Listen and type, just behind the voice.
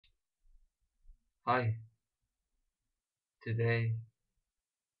Hi, today,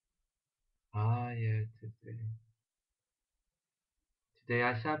 yeah, today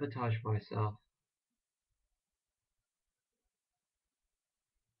I sabotaged myself.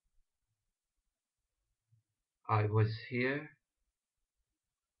 I was here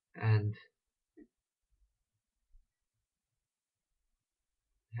and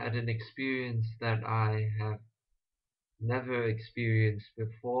had an experience that I have never experienced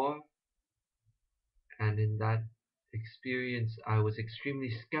before, and in that experience, I was extremely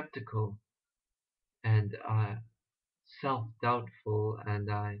skeptical and self-doubtful,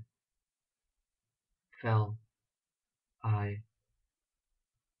 and I felt I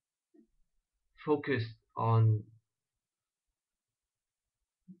focused on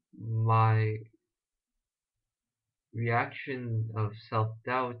my reaction of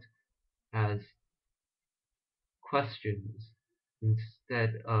self-doubt as questions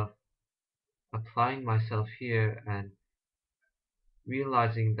instead of applying myself here and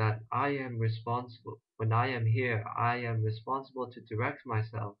realizing that I am responsible. When I am here, I am responsible to direct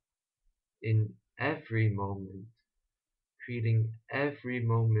myself in every moment, treating every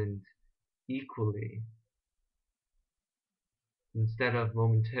moment equally, instead of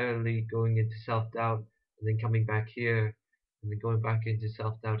momentarily going into self doubt and then coming back here and then going back into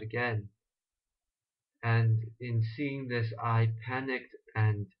self doubt again. And in seeing this, I panicked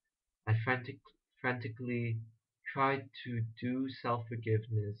and I frantically tried to do self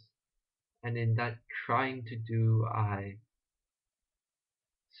forgiveness. And in that trying to do, I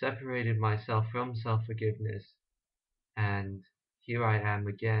separated myself from self forgiveness. And here I am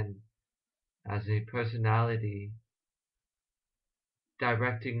again as a personality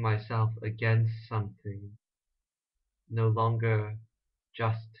directing myself against something, no longer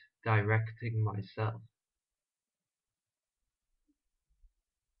just directing myself.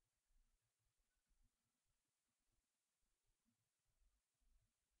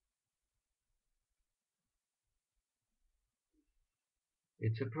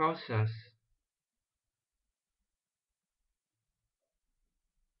 It's a process. It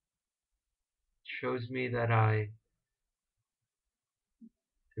shows me that I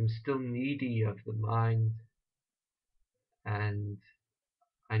am still needy of the mind and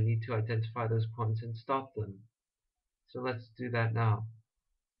I need to identify those points and stop them. So let's do that now.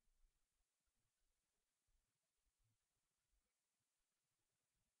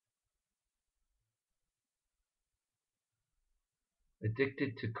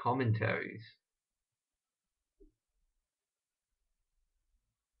 Addicted to commentaries.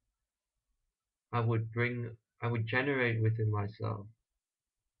 I would generate within myself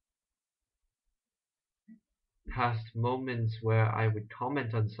past moments where I would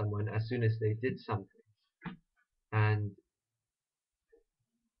comment on someone as soon as they did something. And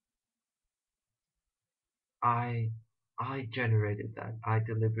I I generated that. I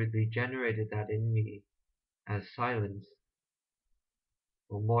deliberately generated that in me as silence,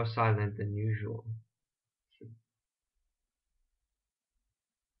 or more silent than usual. So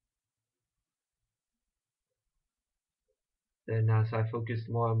then as I focused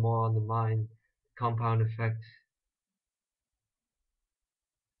more and more on the mind, the compound effect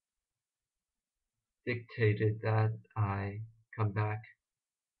dictated that I come back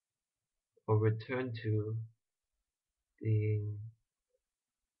or return to being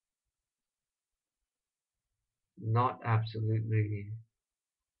not absolutely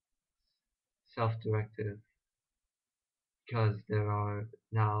self-directive, because there are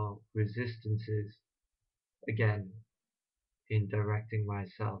now resistances again in directing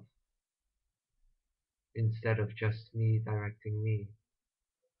myself instead of just me directing me.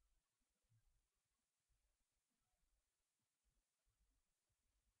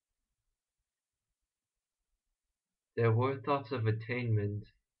 There were thoughts of attainment,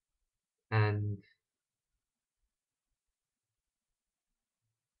 and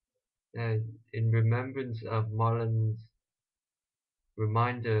in remembrance of Marlon's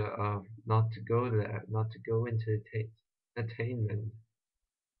reminder of not to go there, not to go into attainment,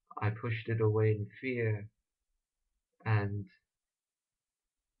 I pushed it away in fear, and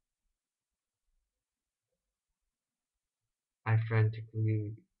I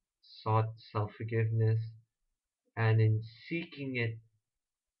frantically sought self forgiveness, and in seeking it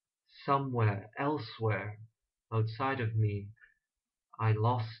somewhere elsewhere outside of me, I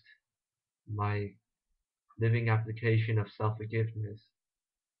lost my living application of self forgiveness.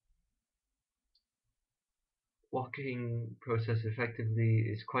 Walking process effectively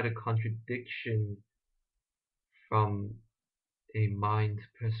is quite a contradiction from a mind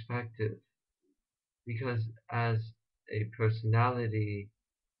perspective, because as a personality,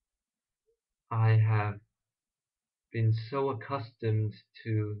 I have been so accustomed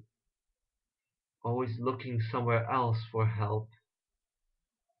to always looking somewhere else for help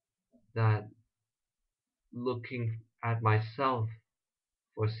that looking at myself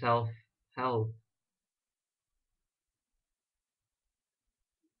for self-help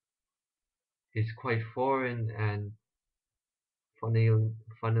is quite foreign and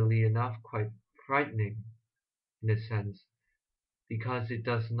funnily enough quite frightening in a sense because it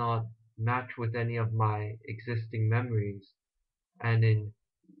does not match with any of my existing memories. And in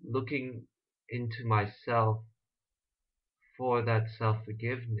looking into myself for that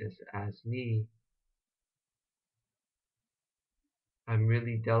self-forgiveness as me, I'm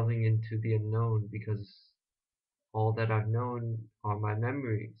really delving into the unknown because all that I've known are my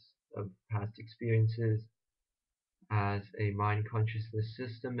memories of past experiences as a mind consciousness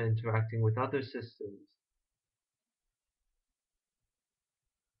system interacting with other systems.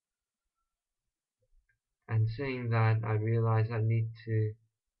 And saying that, I realize I need to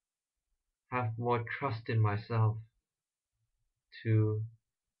have more trust in myself to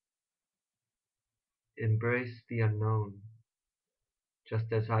embrace the unknown, just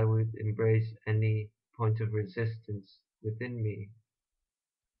as I would embrace any point of resistance within me,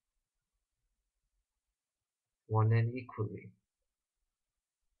 one and equally.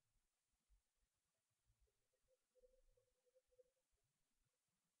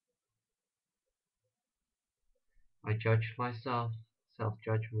 I judge myself,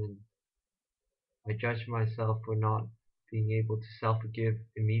 self-judgment. I judge myself for not being able to self-forgive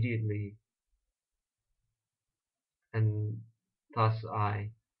immediately, and thus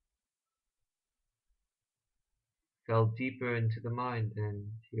I fell deeper into the mind, and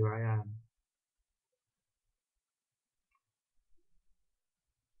here I am,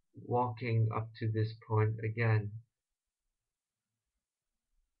 walking up to this point again.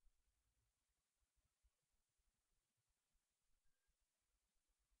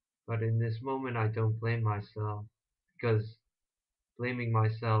 But in this moment, I don't blame myself, because blaming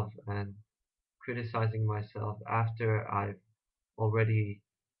myself and criticizing myself after I've already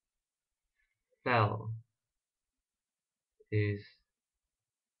fell is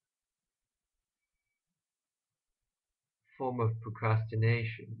a form of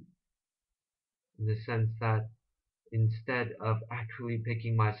procrastination in the sense that instead of actually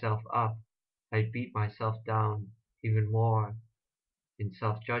picking myself up, I beat myself down even more in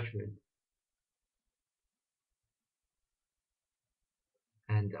self-judgment.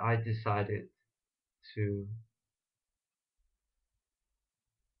 And I decided to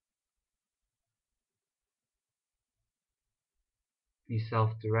be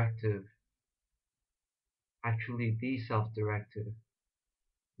self-directive, actually be self-directive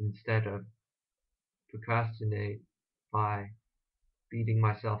instead of procrastinate by beating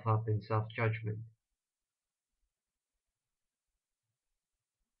myself up in self-judgment.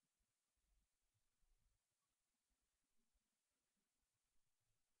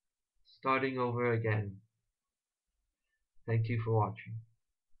 Starting over again. Thank you for watching.